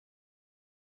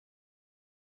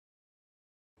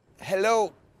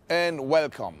Hello and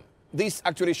welcome. This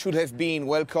actually should have been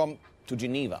welcome to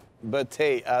Geneva. But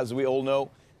hey, as we all know,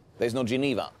 there's no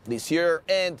Geneva this year,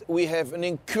 and we have an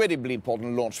incredibly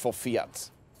important launch for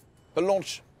Fiat. A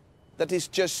launch that is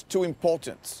just too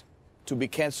important to be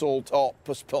cancelled or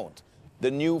postponed.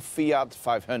 The new Fiat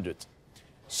 500.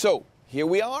 So, here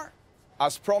we are,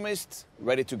 as promised,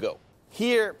 ready to go.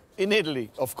 Here in Italy,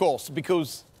 of course,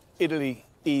 because Italy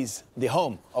is the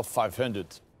home of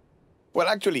 500. Well,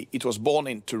 actually, it was born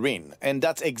in Turin, and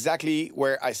that's exactly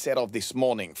where I set off this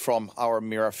morning, from our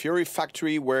Mirafiori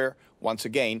factory, where, once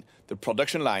again, the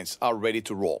production lines are ready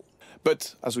to roll.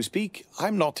 But as we speak,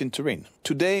 I'm not in Turin.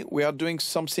 Today, we are doing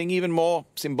something even more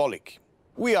symbolic.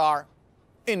 We are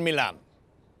in Milan.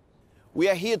 We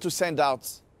are here to send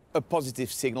out a positive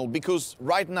signal because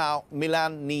right now,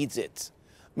 Milan needs it.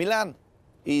 Milan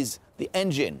is the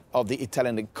engine of the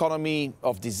Italian economy,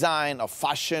 of design, of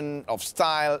fashion, of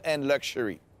style and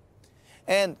luxury.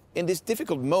 And in this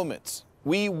difficult moment,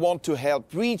 we want to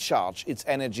help recharge its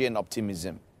energy and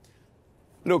optimism.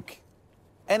 Look,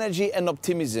 energy and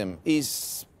optimism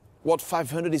is what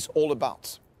 500 is all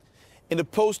about. In the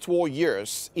post-war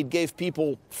years, it gave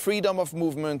people freedom of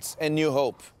movement and new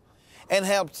hope, and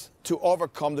helped to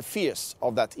overcome the fears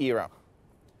of that era.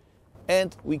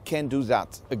 And we can do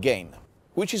that again.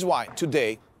 Which is why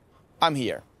today I'm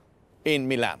here in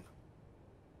Milan.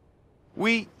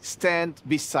 We stand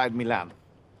beside Milan.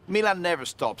 Milan never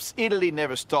stops, Italy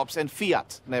never stops, and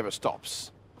Fiat never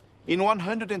stops. In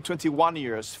 121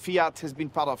 years, Fiat has been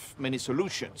part of many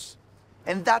solutions.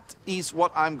 And that is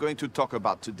what I'm going to talk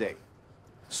about today.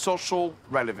 Social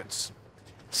relevance.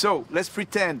 So let's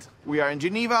pretend we are in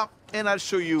Geneva, and I'll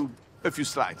show you a few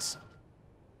slides.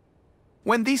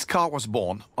 When this car was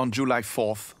born on July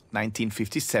 4th,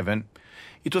 1957,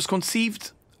 it was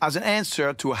conceived as an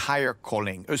answer to a higher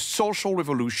calling, a social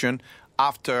revolution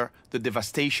after the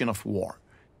devastation of war.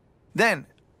 Then,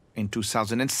 in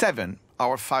 2007,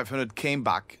 our 500 came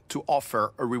back to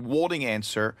offer a rewarding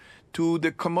answer to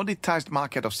the commoditized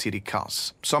market of city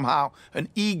cars, somehow an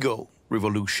ego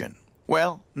revolution.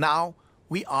 Well, now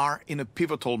we are in a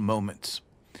pivotal moment.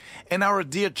 And our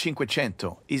dear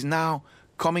Cinquecento is now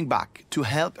coming back to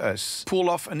help us pull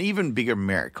off an even bigger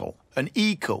miracle, an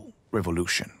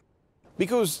eco-revolution.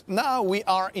 Because now we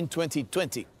are in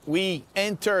 2020. We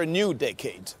enter a new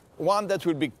decade, one that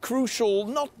will be crucial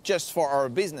not just for our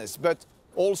business, but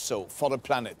also for the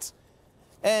planet.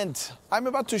 And I'm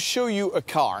about to show you a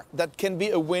car that can be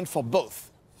a win for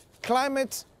both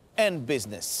climate and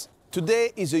business.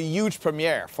 Today is a huge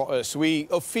premiere for us. We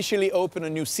officially open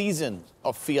a new season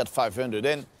of Fiat 500,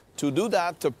 and to do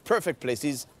that, the perfect place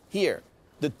is here,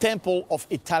 the Temple of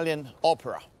Italian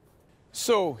Opera.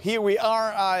 So here we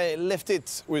are. I left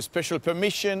it with special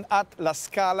permission at La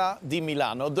Scala di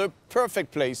Milano, the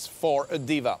perfect place for a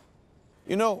diva.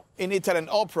 You know, in Italian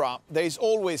opera, there is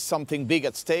always something big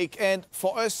at stake, and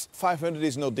for us, 500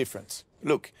 is no different.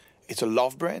 Look, it's a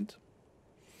love brand.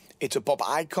 It's a pop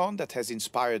icon that has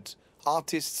inspired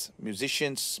artists,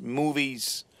 musicians,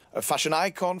 movies, a fashion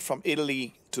icon from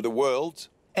Italy to the world,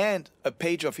 and a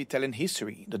page of Italian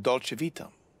history, the Dolce Vita.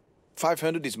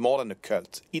 500 is more than a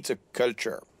cult, it's a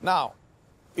culture. Now,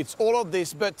 it's all of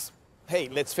this, but hey,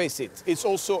 let's face it, it's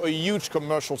also a huge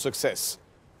commercial success,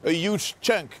 a huge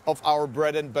chunk of our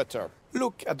bread and butter.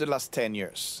 Look at the last 10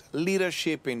 years,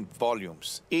 leadership in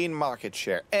volumes, in market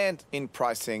share, and in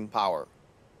pricing power.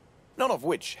 None of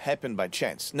which happened by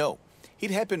chance, no.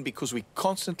 It happened because we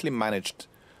constantly managed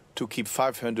to keep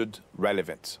 500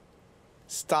 relevant.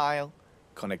 Style,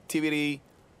 connectivity,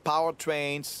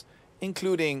 powertrains,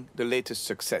 including the latest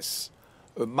success,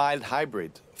 a mild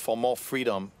hybrid for more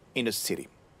freedom in a city.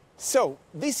 So,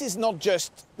 this is not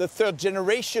just the third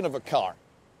generation of a car.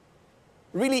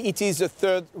 Really, it is a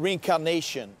third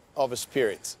reincarnation of a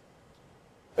spirit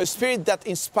that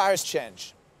inspires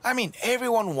change. I mean,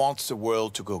 everyone wants the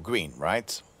world to go green,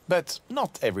 right? But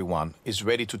not everyone is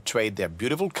ready to trade their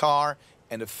beautiful car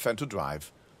and a fun to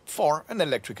drive for an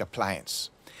electric appliance.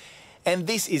 And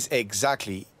this is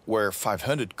exactly where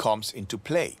 500 comes into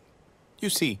play. You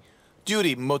see,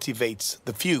 duty motivates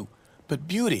the few, but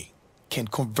beauty can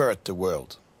convert the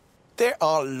world. There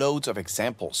are loads of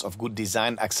examples of good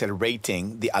design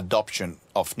accelerating the adoption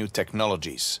of new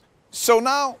technologies. So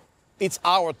now it's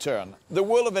our turn. The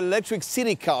world of electric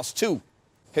city cars, too,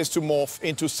 has to morph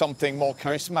into something more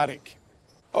charismatic.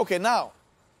 Okay, now,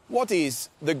 what is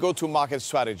the go-to-market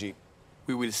strategy?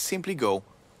 We will simply go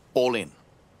all in.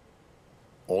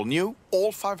 All new,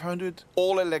 all 500,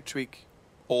 all electric,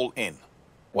 all in.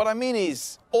 What I mean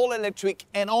is all electric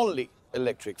and only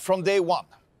electric from day one.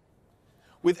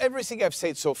 With everything I've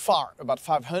said so far about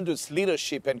 500's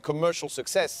leadership and commercial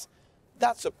success,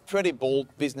 that's a pretty bold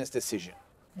business decision.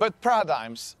 But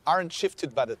paradigms aren't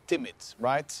shifted by the timid,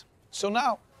 right? So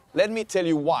now, let me tell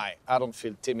you why I don't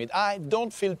feel timid. I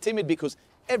don't feel timid because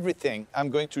everything I'm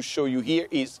going to show you here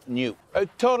is new. A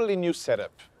totally new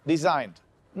setup, designed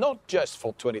not just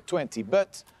for 2020,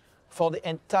 but for the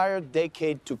entire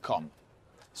decade to come.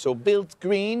 So built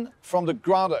green from the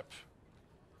ground up.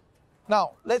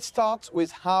 Now, let's start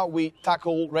with how we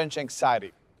tackle range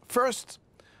anxiety. First,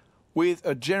 with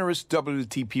a generous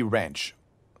WLTP range,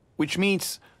 which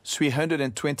means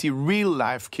 320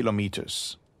 real-life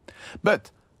kilometers.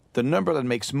 But the number that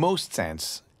makes most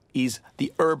sense is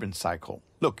the urban cycle.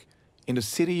 Look, in the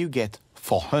city you get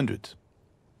 400.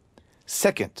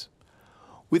 Second,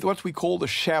 with what we call the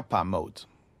Sherpa mode,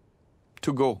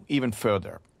 to go even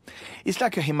further. It's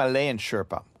like a Himalayan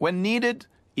Sherpa. When needed,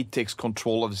 it takes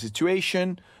control of the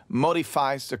situation,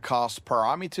 modifies the car's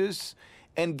parameters,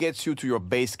 and gets you to your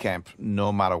base camp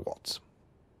no matter what.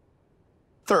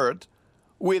 Third,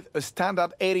 with a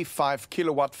standard 85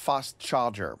 kilowatt fast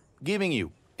charger, giving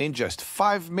you, in just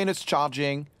 5 minutes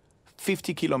charging,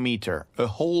 50 kilometer, a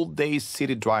whole day's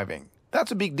city driving.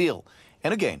 That's a big deal.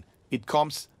 And again, it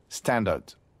comes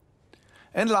standard.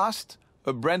 And last,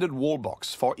 a branded wall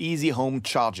box for easy home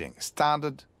charging,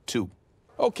 standard 2.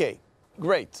 Okay,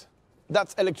 great.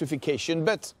 That's electrification,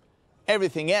 but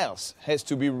everything else has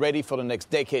to be ready for the next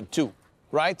decade too,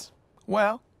 right?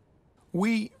 Well,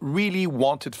 we really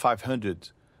wanted 500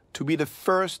 to be the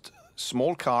first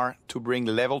small car to bring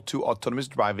level 2 autonomous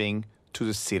driving to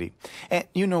the city. And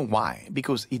you know why?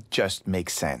 Because it just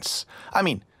makes sense. I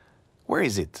mean, where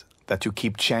is it that you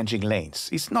keep changing lanes?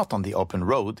 It's not on the open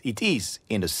road, it is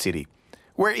in the city.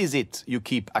 Where is it you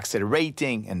keep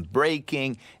accelerating and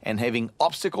braking and having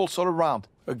obstacles all around?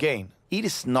 Again, it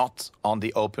is not on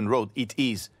the open road, it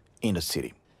is in the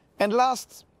city. And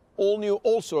last, all new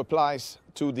also applies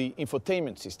to the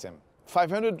infotainment system.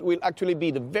 500 will actually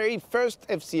be the very first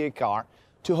FCA car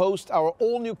to host our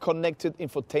all-new connected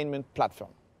infotainment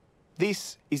platform.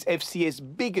 This is FCA's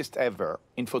biggest ever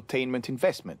infotainment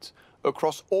investment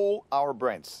across all our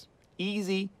brands.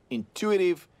 Easy,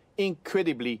 intuitive,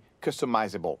 incredibly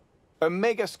customizable. A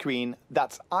mega screen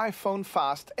that's iPhone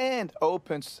fast and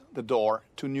opens the door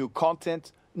to new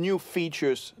content, new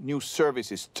features, new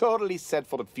services, totally set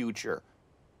for the future.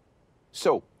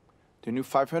 So, the new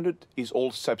 500 is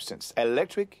all substance,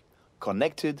 electric,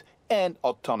 connected, and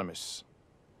autonomous.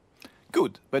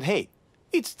 Good, but hey,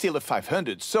 it's still a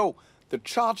 500, so the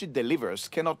charge it delivers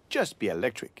cannot just be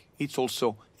electric, it's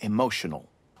also emotional.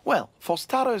 Well, for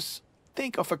starters,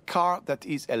 think of a car that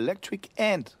is electric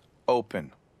and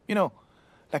open. You know,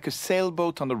 like a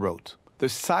sailboat on the road. The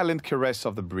silent caress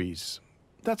of the breeze.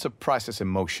 That's a priceless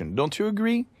emotion, don't you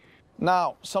agree?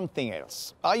 Now, something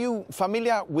else. Are you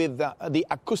familiar with the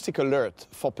acoustic alert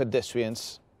for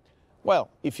pedestrians? Well,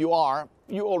 if you are,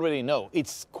 you already know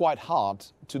it's quite hard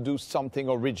to do something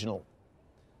original.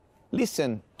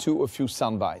 Listen to a few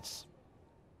sound bites.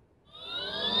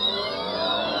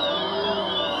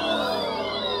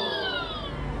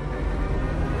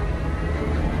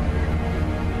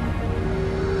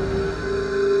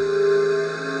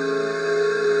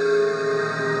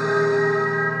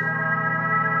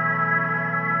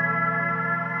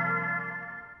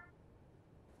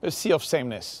 A sea of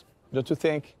sameness, don't you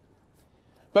think?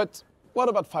 But what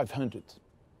about 500?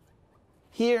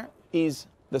 Here is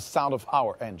the sound of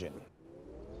our engine.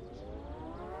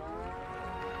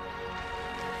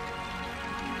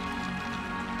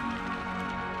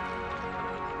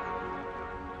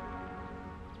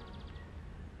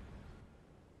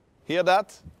 Hear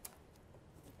that?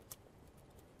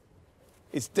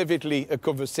 It's definitely a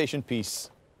conversation piece.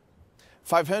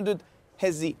 500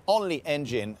 has the only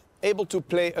engine able to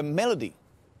play a melody.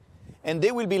 And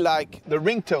they will be like the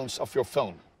ringtones of your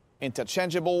phone.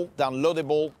 Interchangeable,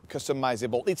 downloadable,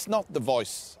 customizable. It's not the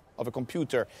voice of a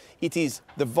computer. It is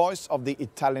the voice of the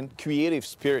Italian creative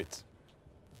spirit.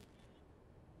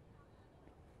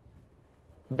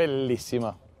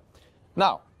 Bellissima.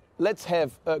 Now, let's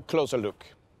have a closer look.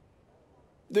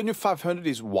 The new 500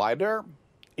 is wider,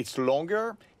 it's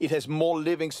longer, it has more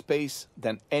living space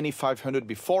than any 500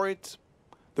 before it.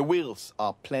 The wheels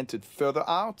are planted further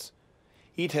out.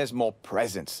 It has more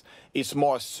presence. It's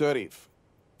more assertive.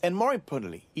 And more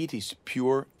importantly, it is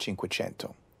pure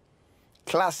Cinquecento.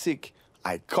 Classic,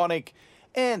 iconic,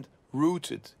 and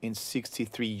rooted in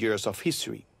 63 years of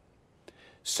history.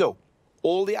 So,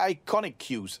 all the iconic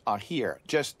cues are here,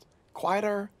 just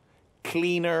quieter,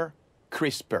 cleaner,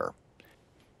 crisper.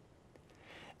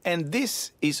 And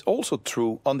this is also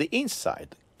true on the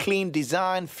inside. Clean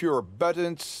design, fewer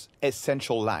buttons,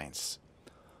 essential lines.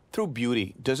 True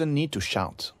beauty doesn't need to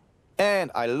shout.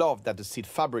 And I love that the seat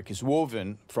fabric is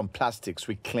woven from plastics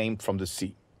reclaimed from the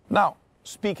sea. Now,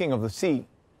 speaking of the sea,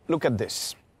 look at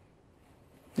this.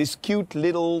 This cute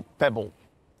little pebble.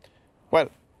 Well,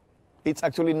 it's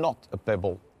actually not a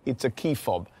pebble. It's a key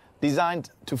fob, designed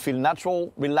to feel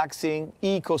natural, relaxing,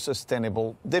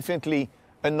 eco-sustainable. Definitely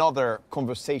another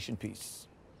conversation piece.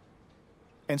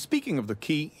 And speaking of the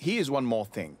key, here's one more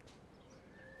thing.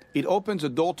 It opens the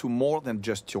door to more than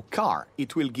just your car.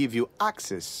 It will give you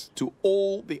access to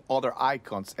all the other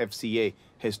icons FCA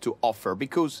has to offer.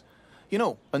 Because, you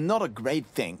know, another great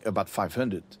thing about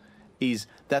 500 is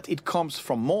that it comes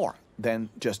from more than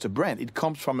just a brand. It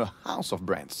comes from a house of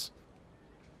brands.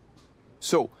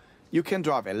 So you can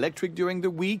drive electric during the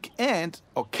week, and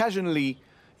occasionally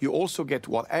you also get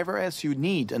whatever else you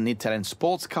need: an Italian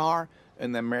sports car,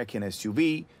 an American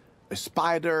SUV, a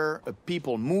Spider, a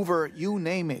people mover, you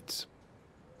name it.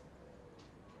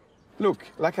 Look,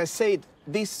 like I said,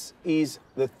 this is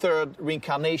the third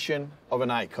reincarnation of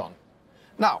an icon.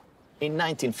 Now, in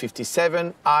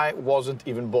 1957, I wasn't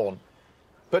even born.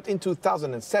 But in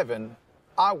 2007,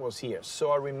 I was here,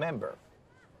 so I remember.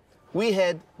 We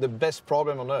had the best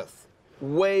problem on Earth.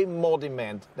 Way more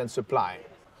demand than supply.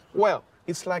 Well,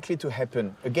 it's likely to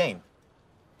happen again.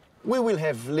 We will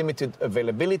have limited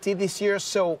availability this year,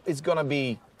 so it's gonna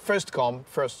be first come,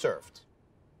 first served.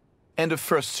 And the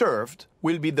first served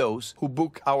will be those who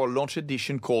book our launch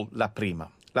edition called La Prima.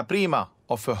 La Prima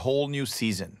of a whole new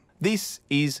season. This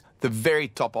is the very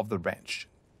top of the range.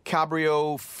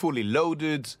 Cabrio, fully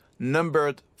loaded,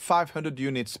 numbered 500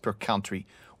 units per country,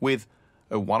 with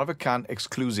a one-of-a-kind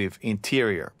exclusive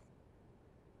interior.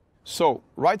 So,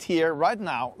 right here, right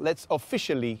now, let's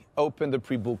officially open the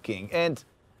pre-booking. And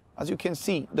as you can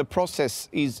see, the process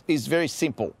is very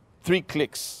simple. 3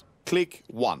 clicks. Click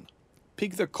 1.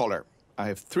 Pick the color. I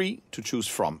have 3 to choose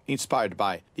from, inspired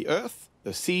by the earth,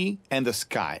 the sea, and the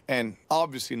sky. And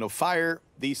obviously no fire.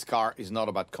 This car is not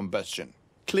about combustion.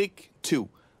 Click 2.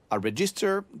 I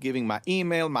register, giving my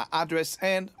email, my address,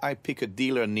 and I pick a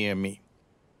dealer near me.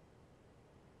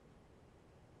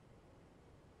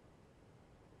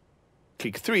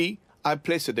 Click 3. I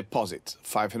place a deposit,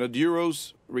 500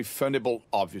 euros, refundable,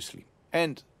 obviously.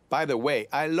 And by the way,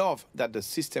 I love that the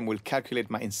system will calculate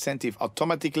my incentive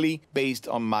automatically based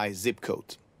on my zip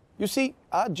code. You see,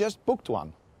 I just booked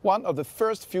one of the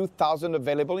first few thousand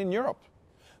available in Europe.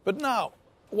 But now,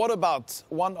 what about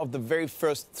one of the very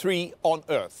first 3 on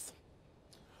Earth?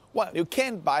 Well, you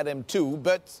can buy them too,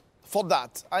 but for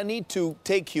that, I need to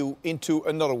take you into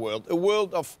another world, a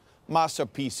world of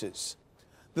masterpieces.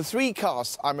 The 3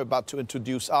 cars I'm about to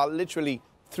introduce are literally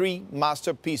 3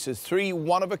 masterpieces, 3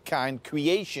 one-of-a-kind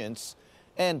creations,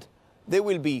 and they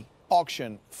will be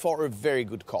auctioned for a very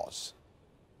good cause.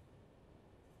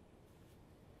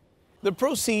 The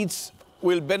proceeds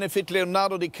will benefit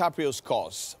Leonardo DiCaprio's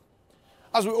cause.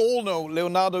 As we all know,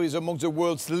 Leonardo is among the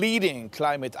world's leading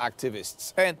climate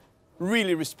activists and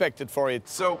really respected for it.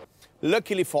 So,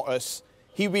 luckily for us,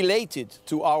 he related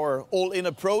to our all-in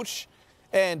approach,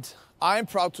 and I'm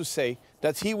proud to say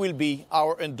that he will be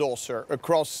our endorser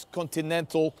across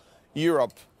continental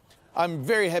Europe. I'm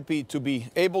very happy to be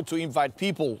able to invite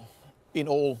people in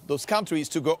all those countries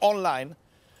to go online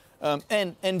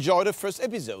and enjoy the first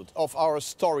episode of our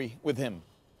story with him.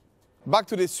 Back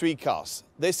to these 3 cars.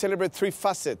 They celebrate 3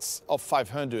 facets of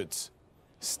 500: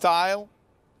 style,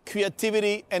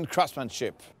 creativity, and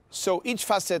craftsmanship. So each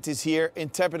facet is here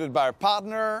interpreted by our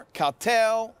partner,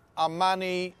 Kartell,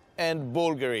 Armani, and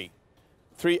Bvlgari.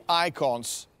 3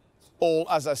 icons, all,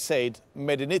 as I said,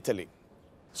 made in Italy.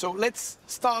 So let's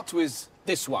start with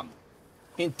this one,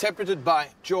 interpreted by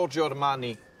Giorgio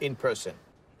Armani in person.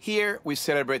 Here we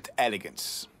celebrate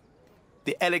elegance,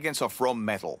 the elegance of raw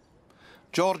metal.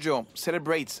 Giorgio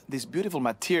celebrates this beautiful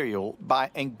material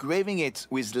by engraving it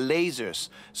with lasers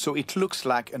so it looks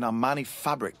like an Armani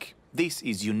fabric. This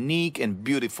is unique and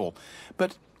beautiful,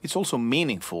 but it's also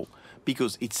meaningful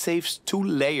because it saves 2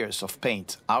 layers of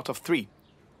paint out of 3.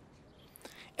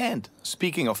 And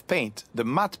speaking of paint, the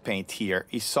matte paint here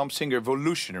is something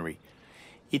revolutionary.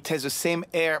 It has the same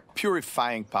air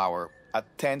purifying power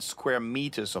at 10 square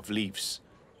meters of leaves.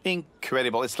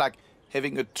 Incredible. It's like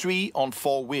having a tree on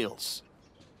 4 wheels.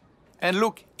 And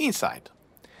look inside.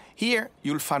 Here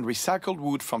you'll find recycled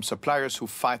wood from suppliers who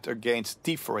fight against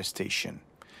deforestation,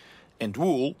 and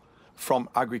wool from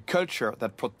agriculture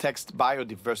that protects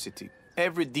biodiversity.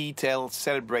 Every detail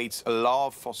celebrates a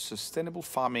love for sustainable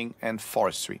farming and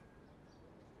forestry.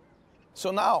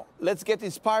 So now, let's get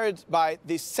inspired by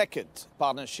this second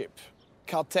partnership,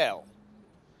 Kartell.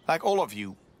 Like all of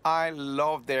you, I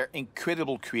love their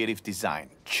incredible creative design,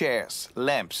 chairs,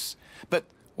 lamps. But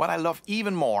what I love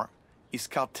even more is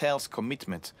Kartell's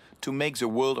commitment to make the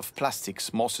world of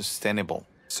plastics more sustainable.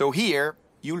 So here,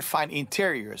 you'll find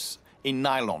interiors in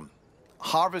nylon,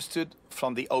 harvested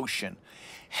from the ocean,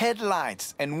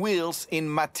 headlights and wheels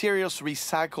in materials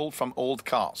recycled from old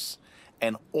cars,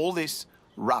 and all this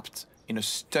wrapped in a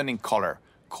stunning color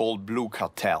called blue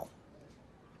Kartell.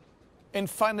 And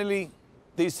finally,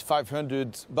 this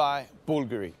 500 by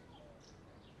Bvlgari.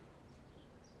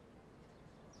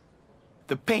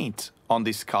 The paint on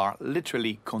this car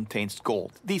literally contains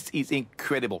gold. This is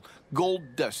incredible.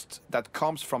 Gold dust that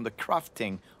comes from the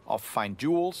crafting of fine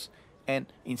jewels, and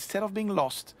instead of being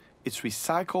lost, it's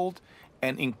recycled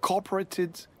and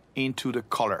incorporated into the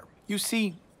color. You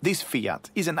see, this Fiat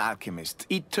is an alchemist.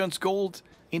 It turns gold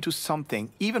into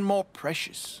something even more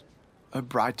precious, a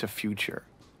brighter future.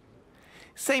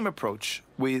 Same approach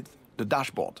with the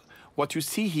dashboard. What you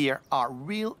see here are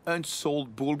real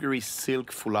unsold Bvlgari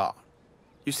silk foulard.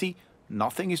 You see,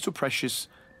 nothing is too precious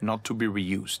not to be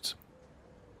reused.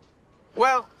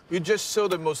 Well, you just saw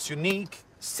the most unique,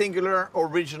 singular,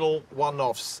 original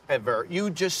one-offs ever. You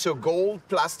just saw gold,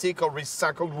 plastic, or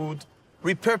recycled wood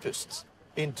repurposed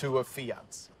into a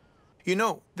Fiat. You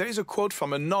know, there is a quote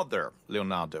from another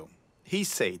Leonardo. He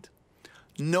said,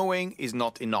 "Knowing is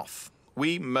not enough.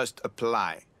 We must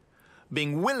apply.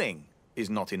 Being willing is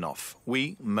not enough.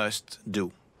 We must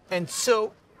do." And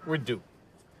so we do.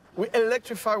 We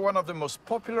electrify one of the most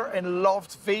popular and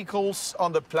loved vehicles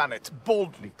on the planet,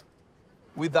 boldly,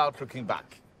 without looking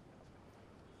back.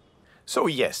 So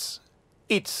yes,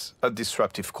 it's a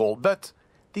disruptive call, but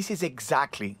this is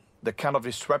exactly the kind of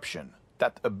disruption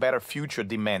that a better future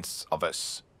demands of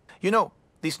us. You know,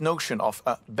 this notion of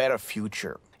a better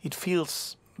future, it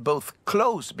feels both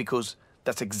close because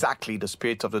that's exactly the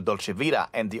spirit of the Dolce Vita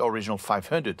and the original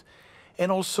 500,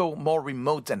 and also more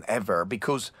remote than ever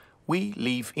because we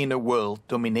live in a world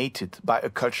dominated by a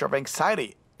culture of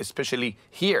anxiety, especially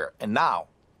here and now.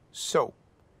 So,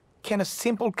 can a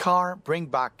simple car bring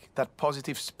back that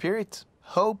positive spirit,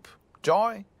 hope,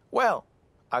 joy? Well,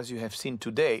 as you have seen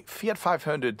today, Fiat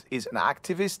 500 is an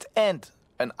activist and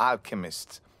an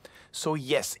alchemist. So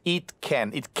yes, it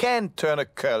can turn a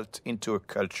cult into a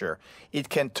culture. It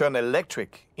can turn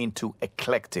electric into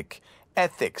eclectic,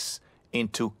 ethics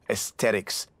into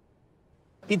aesthetics.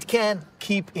 It can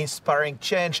keep inspiring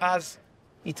change as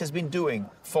it has been doing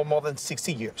for more than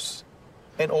 60 years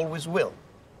and always will.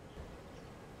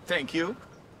 Thank you,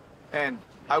 and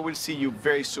I will see you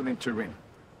very soon in Turin.